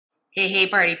Hey,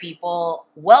 party people.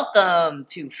 Welcome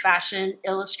to Fashion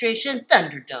Illustration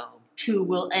Thunderdome. Two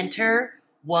will enter,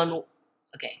 one,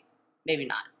 okay, maybe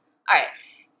not. All right,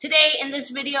 today in this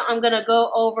video, I'm gonna go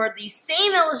over the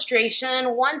same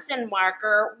illustration, once in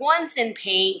marker, once in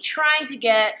paint, trying to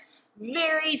get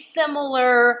very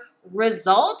similar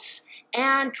results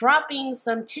and dropping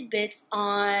some tidbits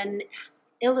on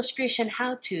illustration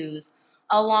how-tos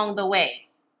along the way.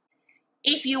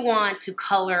 If you want to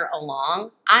color along,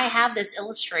 I have this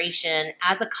illustration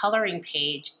as a coloring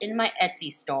page in my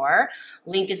Etsy store.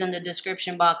 Link is in the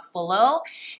description box below.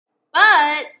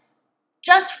 But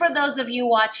just for those of you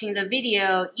watching the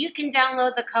video, you can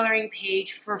download the coloring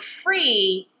page for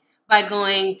free by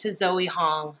going to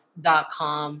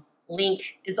zoehong.com.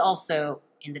 Link is also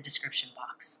in the description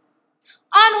box.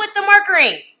 On with the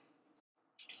markering.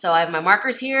 So I have my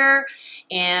markers here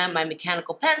and my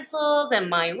mechanical pencils and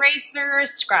my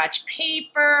erasers, scratch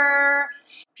paper.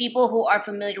 People who are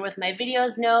familiar with my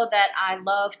videos know that I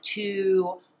love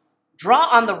to draw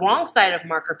on the wrong side of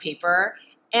marker paper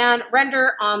and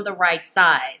render on the right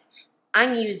side.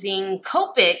 I'm using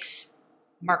Copic's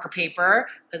marker paper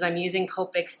because I'm using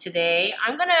Copic's today.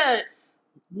 I'm gonna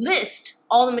list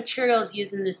all the materials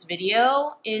used in this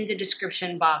video in the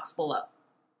description box below.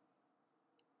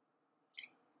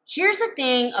 Here's the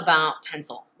thing about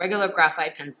pencil, regular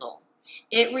graphite pencil.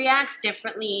 It reacts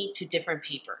differently to different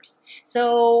papers.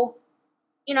 So,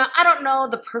 I don't know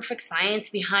the perfect science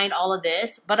behind all of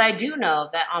this, but I do know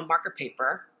that on marker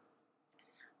paper,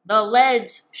 the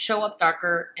leads show up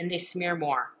darker and they smear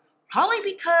more. Probably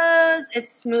because it's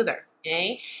smoother,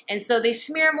 okay? And so they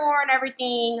smear more and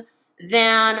everything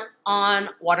than on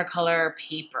watercolor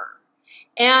paper.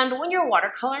 And when you're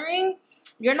watercoloring,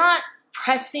 you're not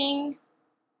pressing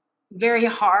very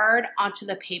hard onto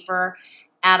the paper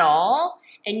at all,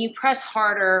 and you press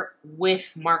harder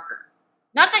with marker.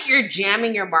 Not that you're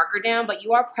jamming your marker down, but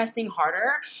you are pressing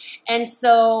harder. And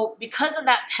so because of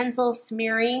that pencil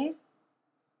smearing,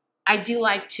 I do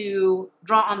like to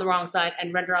draw on the wrong side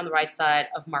and render on the right side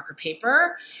of marker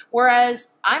paper,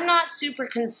 whereas I'm not super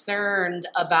concerned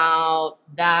about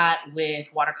that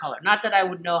with watercolor. Not that I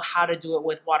would know how to do it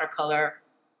with watercolor.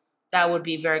 That would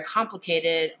be very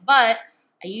complicated, but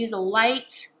I use a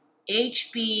light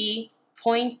HB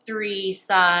 0.3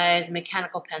 size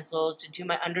mechanical pencil to do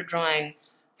my underdrawing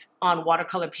on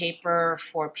watercolor paper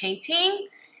for painting,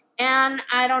 and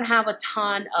I don't have a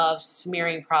ton of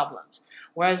smearing problems.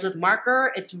 Whereas with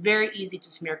marker, it's very easy to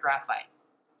smear graphite.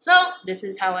 So this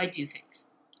is how I do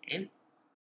things. Okay?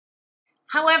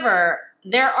 However,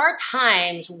 there are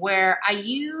times where I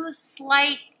use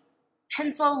slight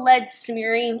pencil lead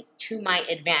smearing to my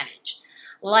advantage.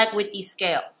 Like with these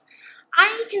scales.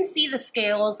 I can see the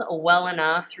scales well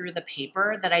enough through the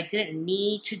paper that I didn't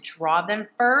need to draw them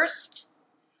first,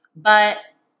 but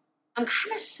I'm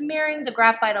kind of smearing the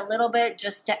graphite a little bit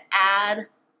just to add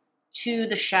to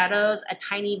the shadows a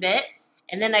tiny bit,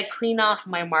 and then I clean off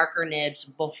my marker nibs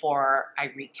before I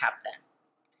recap them.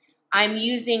 I'm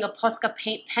using a Posca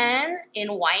Paint pen in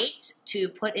white to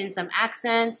put in some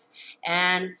accents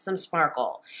and some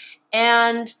sparkle.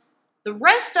 And the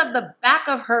rest of the back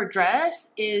of her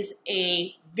dress is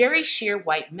a very sheer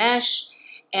white mesh,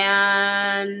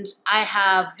 and I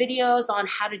have videos on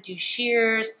how to do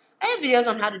shears. I have videos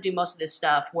on how to do most of this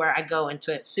stuff where I go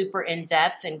into it super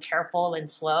in-depth and careful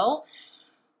and slow.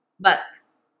 But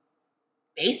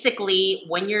basically,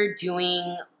 when you're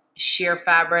doing sheer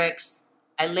fabrics,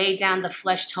 I lay down the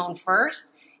flesh tone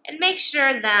first and make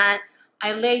sure that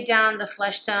I lay down the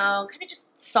flesh tone kind of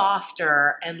just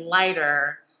softer and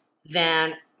lighter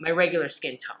than my regular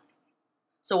skin tone.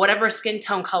 So whatever skin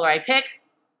tone color I pick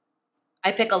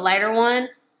a lighter one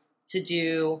to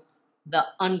do the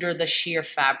under the sheer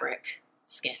fabric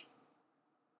skin.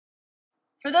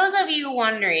 For those of you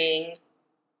wondering,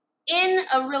 in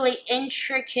a really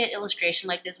intricate illustration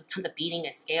like this with tons of beading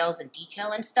and scales and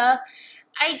detail and stuff,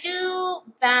 I do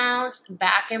bounce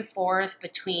back and forth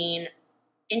between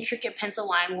intricate pencil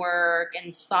line work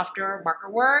and softer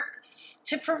marker work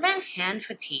to prevent hand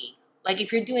fatigue. Like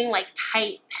if you're doing like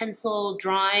tight pencil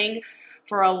drawing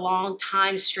for a long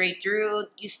time straight through,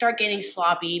 you start getting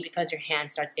sloppy because your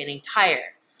hand starts getting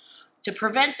tired. To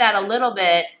prevent that a little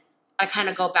bit, I kind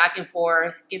of go back and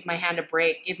forth, give my hand a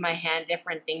break, give my hand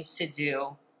different things to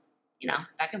do.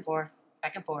 Back and forth,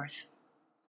 back and forth.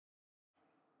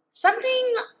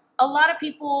 Something a lot of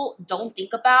people don't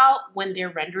think about when they're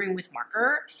rendering with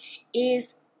marker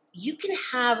is you can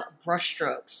have brush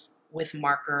strokes with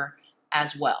marker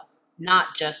as well,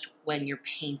 not just when you're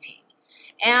painting.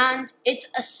 And it's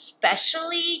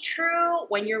especially true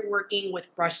when you're working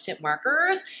with brush tip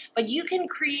markers, but you can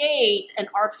create an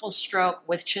artful stroke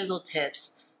with chisel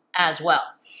tips as well.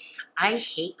 I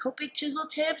hate Copic chisel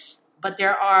tips, but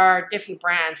there are different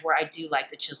brands where I do like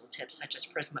the chisel tips, such as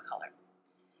Prismacolor.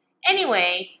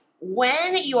 Anyway,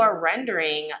 when you are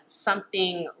rendering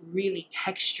something really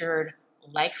textured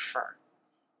like fur,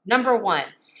 number one,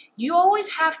 you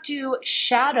always have to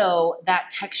shadow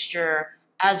that texture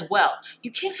as well. You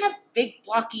can't have big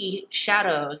blocky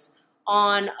shadows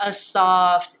on a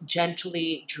soft,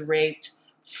 gently draped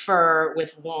fur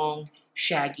with long,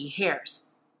 shaggy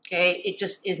hairs. Okay, it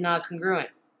just is not congruent.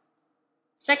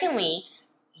 Secondly,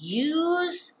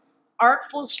 use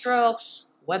artful strokes,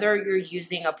 whether you're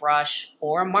using a brush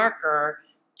or a marker,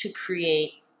 to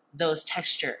create those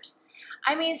textures.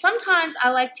 I mean, sometimes I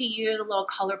like to use a little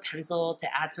color pencil to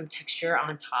add some texture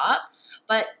on top,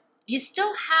 but you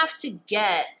still have to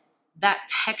get that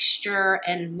texture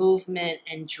and movement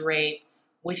and drape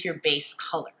with your base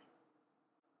color.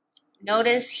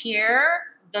 Notice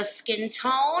here the skin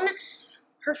tone.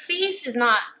 Her face is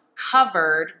not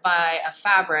covered by a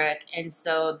fabric, and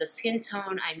so the skin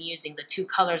tone I'm using, the two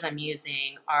colors I'm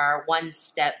using, are one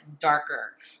step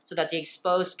darker so that the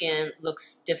exposed skin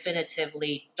looks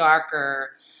definitively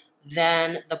darker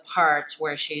than the parts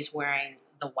where she's wearing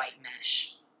the white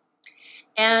mesh.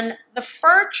 And the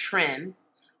fur trim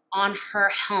on her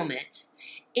helmet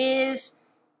is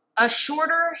a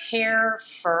shorter hair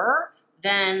fur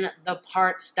than the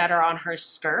parts that are on her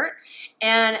skirt,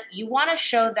 and you want to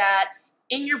show that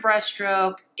in your brush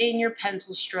stroke, in your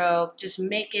pencil stroke. Just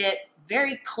make it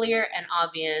very clear and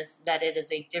obvious that it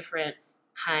is a different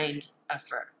kind of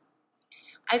fur.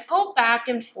 I go back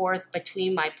and forth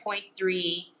between my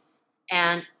 0.3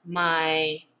 and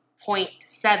my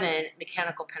 0.7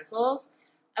 mechanical pencils.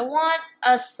 I want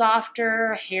a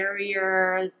softer,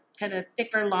 hairier, kind of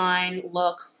thicker line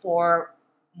look for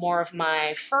more of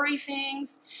my furry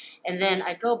things, and then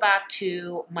I go back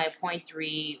to my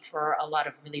 0.3 for a lot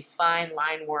of really fine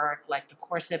line work like the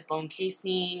corset bone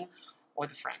casing or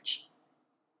the fringe.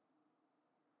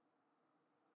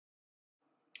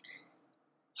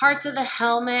 Parts of the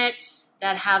helmet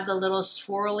that have the little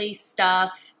swirly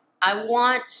stuff, I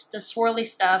want the swirly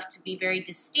stuff to be very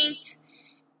distinct,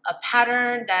 a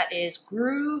pattern that is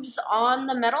grooves on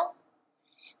the metal.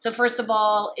 So first of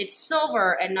all, it's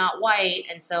silver and not white,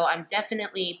 and so I'm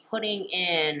definitely putting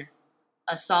in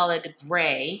a solid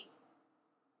gray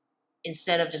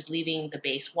instead of just leaving the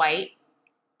base white.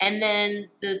 And then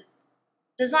the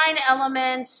design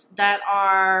elements that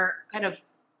are kind of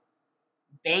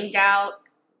banged out,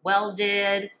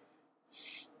 welded,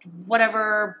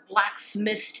 whatever,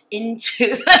 blacksmithed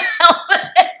into the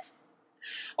helmet.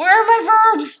 Where are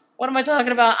my verbs? What am I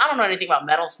talking about? I don't know anything about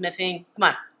metal smithing. Come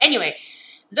on. Anyway,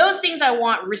 those things I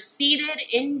want receded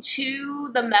into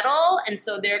the metal, and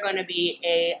so they're going to be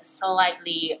a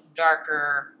slightly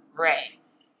darker gray.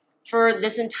 For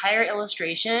this entire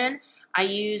illustration, I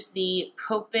use the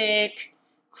Copic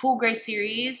Cool Gray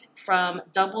series from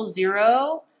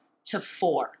 00 to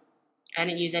 4. I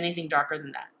didn't use anything darker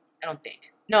than that, I don't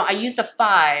think. No, I used a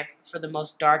 5 for the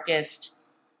most darkest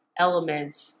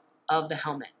elements of the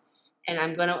helmet. And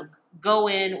I'm going to go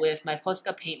in with my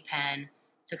Posca paint pen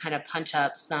to kind of punch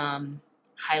up some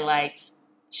highlights,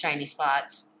 shiny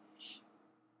spots,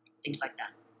 things like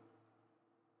that.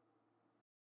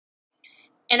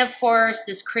 And of course,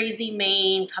 this crazy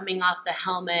mane coming off the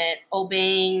helmet,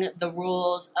 obeying the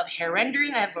rules of hair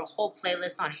rendering. I have a whole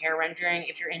playlist on hair rendering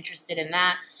if you're interested in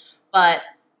that. But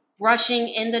brushing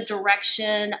in the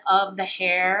direction of the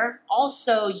hair,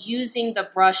 also using the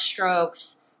brush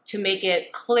strokes to make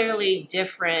it clearly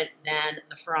different than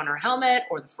the fur on her helmet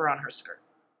or the fur on her skirt.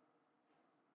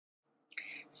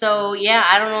 So yeah,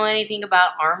 I don't know anything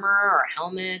about armor or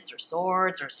helmets or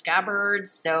swords or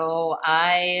scabbards, so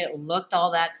I looked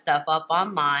all that stuff up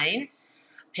online.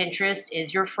 Pinterest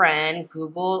is your friend,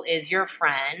 Google is your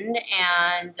friend,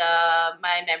 and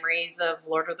my memories of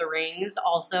Lord of the Rings,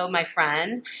 also my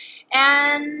friend.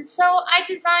 And so I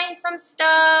designed some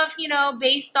stuff, you know,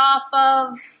 based off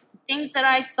of things that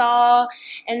I saw,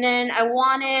 and then I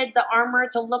wanted the armor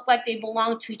to look like they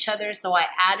belong to each other, so I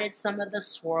added some of the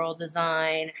swirl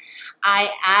design. I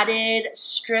added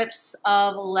strips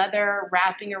of leather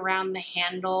wrapping around the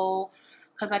handle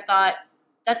because I thought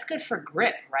that's good for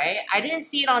grip, right? I didn't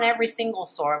see it on every single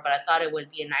sword, but I thought it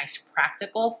would be a nice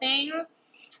practical thing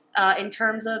in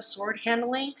terms of sword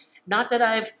handling. Not that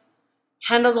I've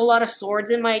handled a lot of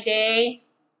swords in my day,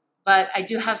 but I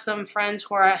do have some friends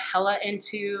who are hella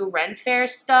into Ren Fair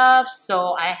stuff,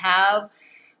 so I have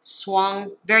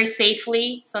swung very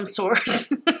safely some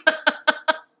swords.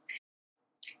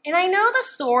 And I know the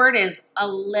sword is a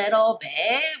little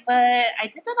big, but I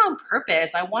did that on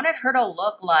purpose. I wanted her to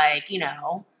look like, you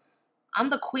know, I'm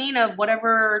the queen of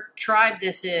whatever tribe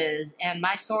this is, and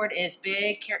my sword is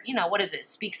big. You know, what is it?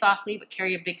 Speak softly, but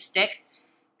carry a big stick.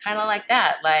 Kind of like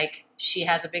that. Like, she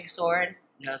has a big sword,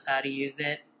 knows how to use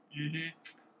it.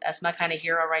 That's my kind of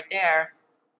hero right there.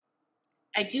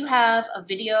 I do have a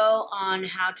video on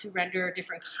how to render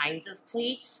different kinds of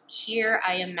pleats. Here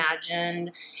I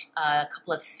imagined a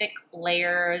couple of thick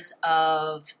layers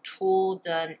of tulle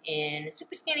done in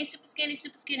super skinny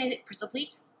crystal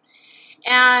pleats.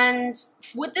 And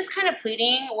with this kind of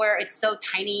pleating where it's so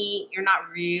tiny, you're not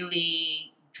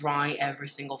really drawing every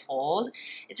single fold.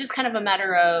 It's just kind of a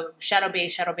matter of shadow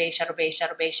base, shadow base, shadow base,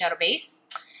 shadow base, shadow base.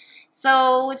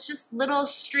 So it's just little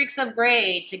streaks of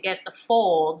gray to get the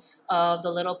folds of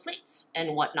the little pleats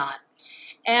and whatnot.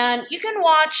 And you can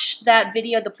watch that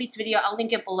video, the pleats video, I'll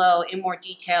link it below in more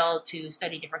detail to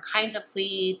study different kinds of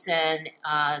pleats and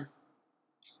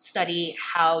study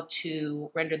how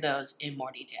to render those in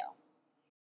more detail.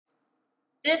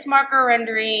 This marker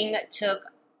rendering took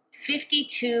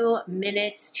 52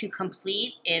 minutes to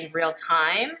complete in real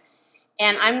time,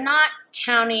 and I'm not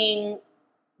counting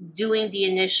doing the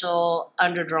initial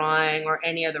underdrawing or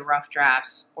any of the rough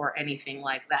drafts or anything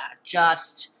like that.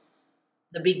 Just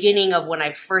the beginning of when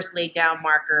I first laid down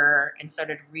marker and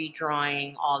started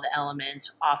redrawing all the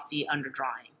elements off the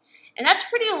underdrawing. And that's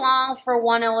pretty long for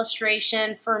one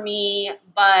illustration for me,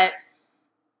 but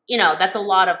you know, that's a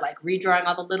lot of like redrawing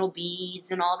all the little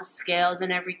beads and all the scales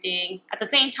and everything. At the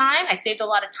same time, I saved a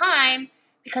lot of time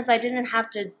because I didn't have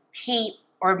to paint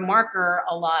or marker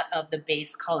a lot of the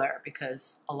base color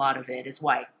because a lot of it is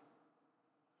white.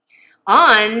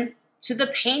 On to the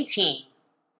painting.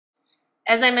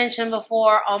 As I mentioned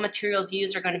before, all materials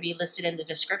used are going to be listed in the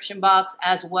description box,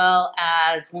 as well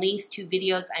as links to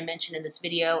videos I mentioned in this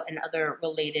video and other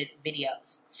related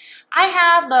videos. I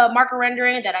have the marker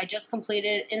rendering that I just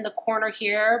completed in the corner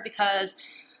here because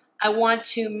I want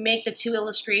to make the two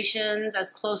illustrations as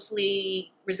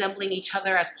closely resembling each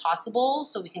other as possible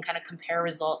so we can kind of compare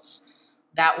results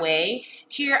that way.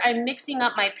 Here I'm mixing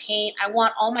up my paint. I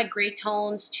want all my gray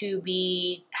tones to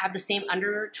have the same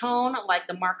undertone like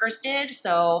the markers did.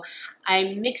 So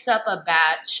I mix up a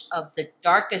batch of the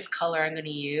darkest color I'm going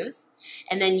to use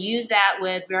and then use that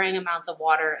with varying amounts of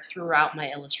water throughout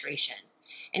my illustration.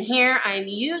 And here I'm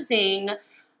using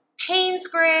Payne's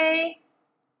gray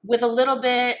with a little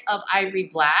bit of ivory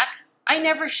black. I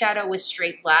never shadow with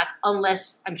straight black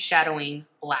unless I'm shadowing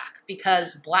black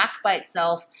because black by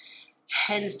itself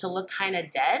tends to look kind of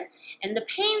dead. And the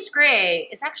Payne's gray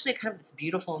is actually kind of this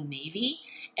beautiful navy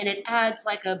and it adds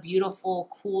like a beautiful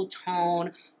cool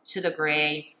tone to the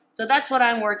gray. So that's what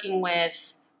I'm working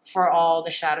with for all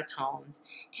the shadow tones.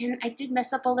 And I did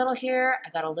mess up a little here. I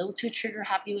got a little too trigger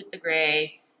happy with the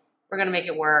gray. We're gonna make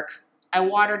it work. I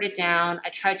watered it down. I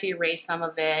tried to erase some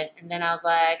of it, and then I was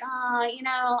like, you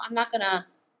know, I'm not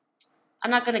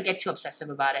gonna get too obsessive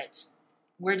about it.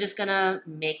 We're just gonna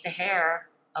make the hair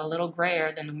a little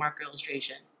grayer than the marker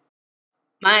illustration.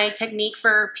 My technique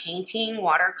for painting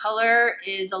watercolor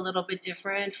is a little bit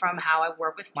different from how I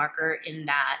work with marker in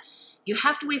that you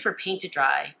have to wait for paint to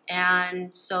dry,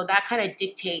 and so that kind of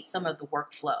dictates some of the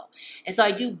workflow. And so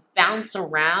I do bounce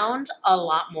around a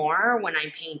lot more when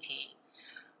I'm painting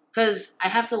because I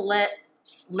have to let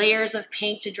layers of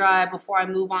paint to dry before I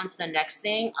move on to the next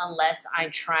thing unless I'm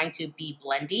trying to be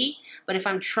blendy. But if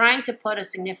I'm trying to put a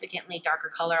significantly darker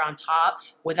color on top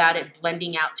without it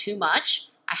blending out too much,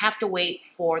 I have to wait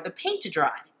for the paint to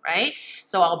dry, right?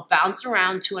 So I'll bounce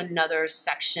around to another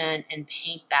section and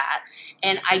paint that.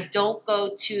 And I don't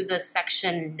go to the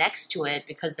section next to it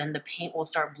because then the paint will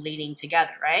start bleeding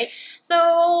together, right?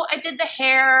 So I did the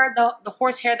hair, the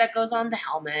horse hair that goes on the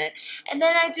helmet, and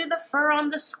then I do the fur on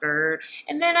the skirt,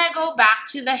 and then I go back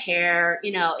to the hair,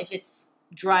 you know, if it's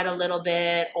dried a little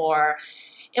bit, or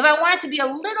if I want it to be a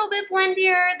little bit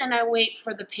blendier, then I wait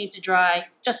for the paint to dry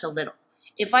just a little.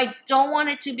 If I don't want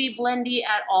it to be blendy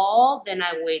at all, then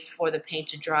I wait for the paint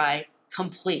to dry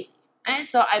completely. And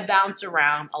so I bounce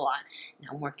around a lot. Now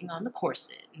I'm working on the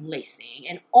corset and lacing.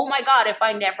 And oh my God, if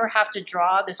I never have to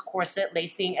draw this corset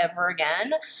lacing ever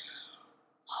again,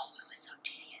 oh, it was so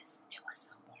tedious. It was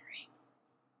so boring.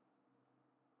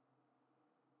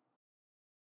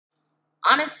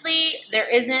 Honestly, there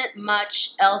isn't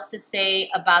much else to say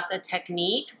about the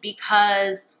technique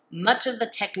because much of the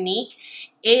technique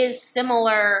is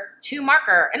similar to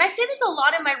marker. And I say this a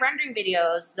lot in my rendering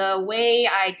videos. The way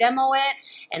I demo it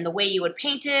and the way you would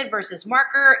paint it versus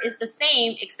marker is the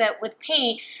same, except with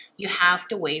paint, you have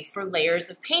to wait for layers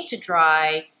of paint to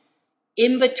dry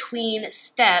in between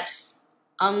steps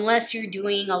unless you're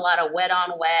doing a lot of wet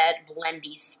on wet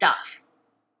blendy stuff.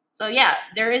 So yeah,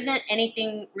 there isn't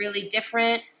anything really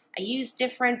different. I use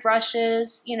different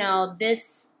brushes. You know,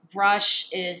 this brush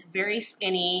is very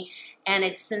skinny and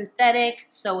it's synthetic,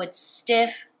 so it's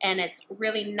stiff and it's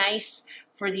really nice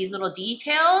for these little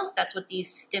details. That's what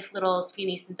these stiff little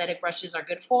skinny synthetic brushes are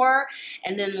good for.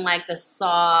 And then like the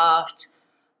soft,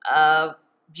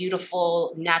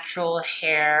 beautiful natural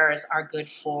hairs are good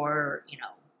for, you know,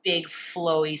 big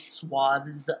flowy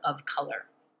swaths of color.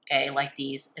 Okay, like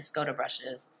these Escoda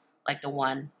brushes, like the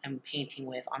one I'm painting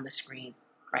with on the screen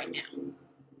right now.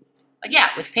 But yeah,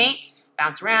 with paint,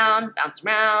 bounce around,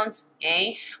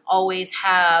 okay? Always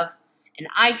have an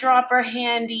eyedropper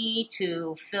handy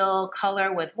to fill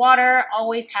color with water.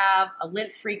 Always have a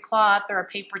lint-free cloth or a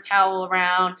paper towel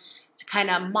around to kind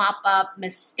of mop up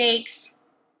mistakes.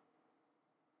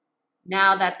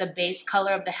 Now that the base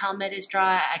color of the helmet is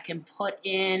dry, I can put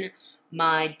in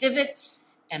my divots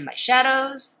and my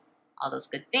shadows, all those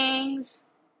good things,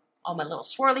 all my little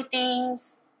swirly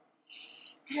things.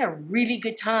 I had a really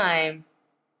good time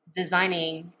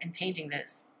designing and painting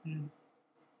this.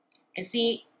 And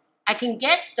see, I can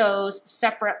get those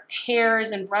separate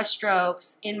hairs and brush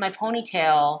strokes in my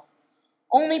ponytail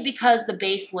only because the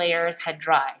base layers had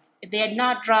dried. If they had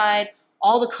not dried,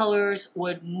 all the colors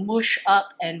would mush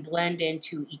up and blend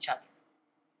into each other.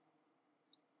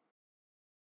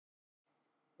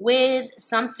 With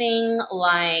something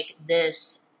like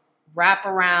this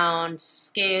wraparound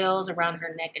scales around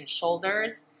her neck and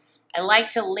shoulders, I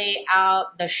like to lay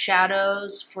out the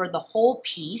shadows for the whole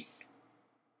piece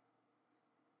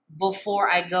before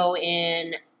I go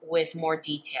in with more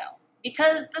detail.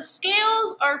 Because the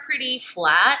scales are pretty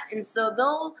flat, and so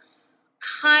they'll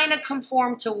kind of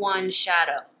conform to one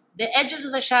shadow. The edges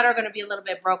of the shadow are going to be a little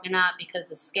bit broken up because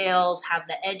the scales have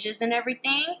the edges and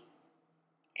everything.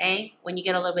 Okay? When you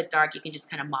get a little bit dark, you can just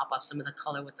kind of mop up some of the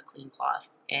color with a clean cloth.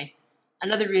 Okay?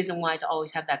 Another reason why to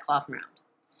always have that cloth around.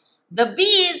 The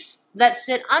beads that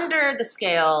sit under the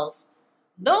scales,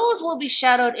 those will be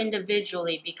shadowed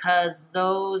individually because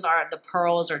those are, the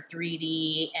pearls are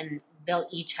 3D and they'll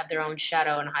each have their own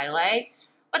shadow and highlight.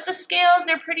 But the scales,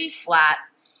 they're pretty flat.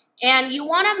 And you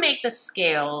want to make the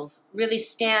scales really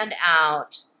stand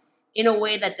out in a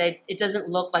way that it doesn't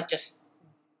look like just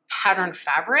patterned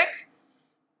fabric.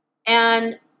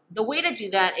 And the way to do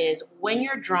that is when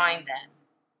you're drawing them,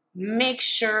 make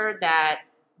sure that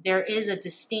there is a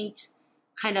distinct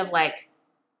kind of like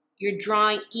you're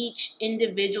drawing each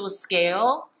individual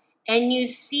scale and you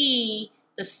see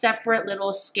the separate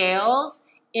little scales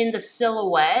in the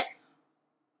silhouette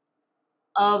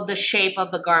of the shape of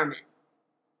the garment.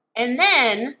 And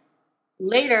then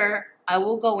later I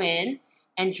will go in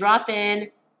and drop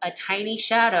in a tiny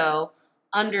shadow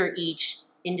under each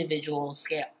individual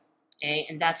scale. Okay?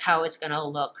 And that's how it's going to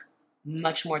look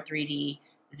much more 3D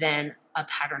than a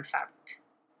patterned fabric.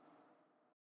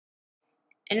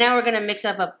 And now we're going to mix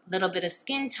up a little bit of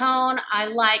skin tone. I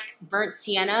like burnt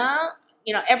sienna.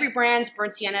 You know, every brand's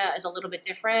burnt sienna is a little bit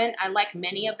different. I like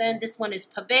many of them. This one is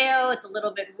Pebeo. It's a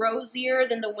little bit rosier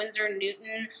than the Winsor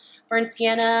Newton burnt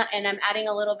sienna. And I'm adding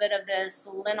a little bit of this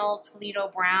Linel Toledo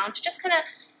brown to just kind of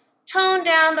tone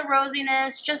down the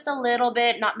rosiness just a little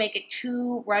bit, not make it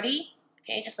too ruddy.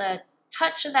 Okay, just a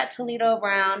touch of that Toledo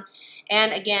brown.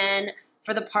 And again,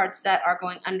 for the parts that are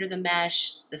going under the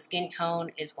mesh, the skin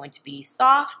tone is going to be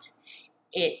soft.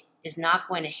 It is not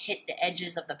going to hit the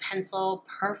edges of the pencil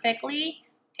perfectly,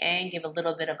 okay, and give a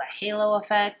little bit of a halo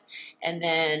effect. And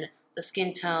then the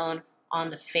skin tone on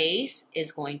the face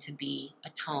is going to be a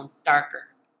tone darker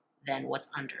than what's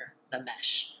under the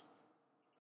mesh.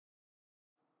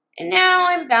 And now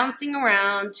I'm bouncing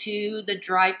around to the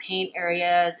dry paint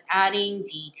areas, adding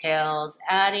details,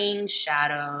 adding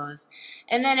shadows.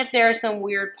 And then if there are some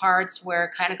weird parts where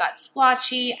it kind of got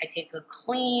splotchy, I take a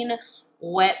clean,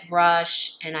 wet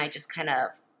brush and I just kind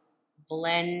of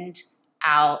blend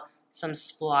out some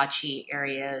splotchy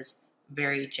areas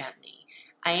very gently.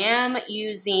 I am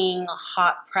using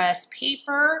hot press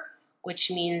paper, which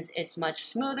means it's much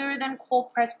smoother than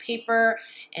cold press paper,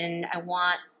 and I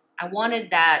wanted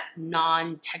that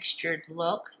non-textured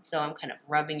look, so I'm kind of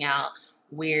rubbing out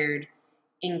weird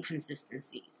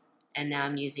inconsistencies. And now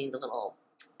I'm using the little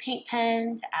paint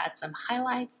pen to add some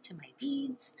highlights to my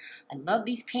beads. I love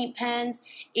these paint pens.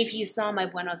 If you saw my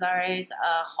Buenos Aires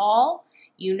haul,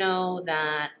 you know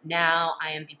that now I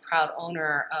am the proud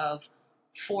owner of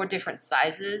 4 different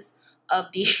sizes of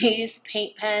these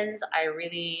paint pens. I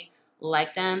really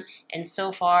like them, and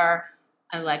so far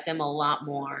I like them a lot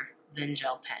more than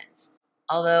gel pens.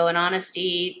 Although in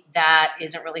honesty, that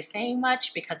isn't really saying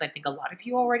much because I think a lot of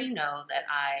you already know that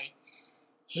I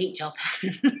hate gel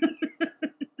pen.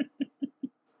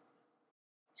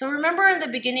 So remember in the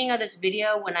beginning of this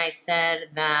video when I said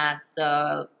that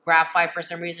the graphite for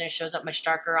some reason shows up much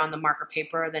darker on the marker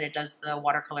paper than it does the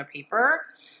watercolor paper?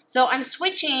 So I'm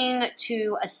switching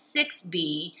to a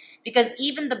 6B because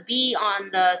even the B on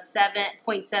the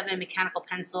 7.7 mechanical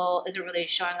pencil isn't really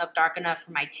showing up dark enough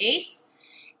for my taste.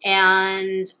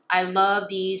 And I love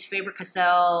these Faber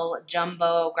Castell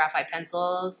Jumbo graphite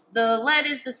pencils. The lead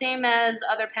is the same as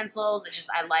other pencils. It's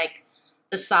just I like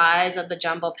the size of the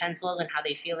jumbo pencils and how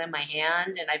they feel in my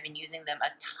hand, and I've been using them a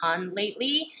ton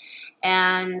lately.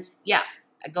 And yeah,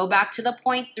 I go back to the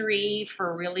 0.3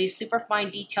 for really super fine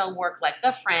detail work like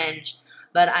the fringe,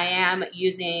 but I am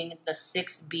using the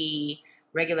 6B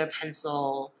regular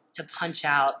pencil to punch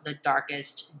out the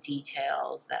darkest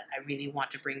details that I really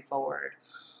want to bring forward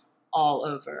all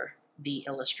over the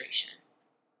illustration.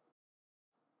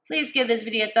 Please give this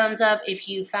video a thumbs up if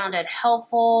you found it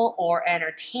helpful or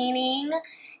entertaining.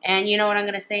 And you know what I'm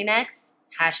going to say next?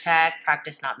 Hashtag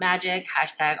practice not magic.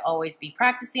 Hashtag always be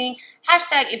practicing.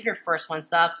 Hashtag if your first one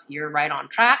sucks, you're right on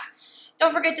track.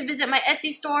 Don't forget to visit my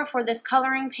Etsy store for this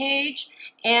coloring page.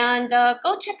 And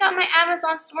go check out my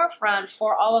Amazon storefront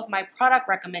for all of my product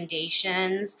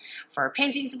recommendations for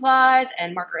painting supplies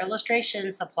and marker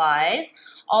illustration supplies.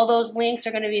 All those links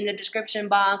are going to be in the description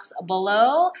box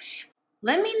below.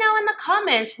 Let me know in the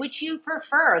comments which you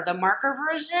prefer, the marker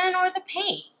version or the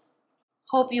paint.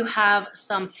 Hope you have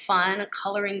some fun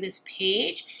coloring this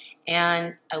page,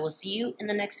 and I will see you in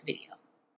the next video.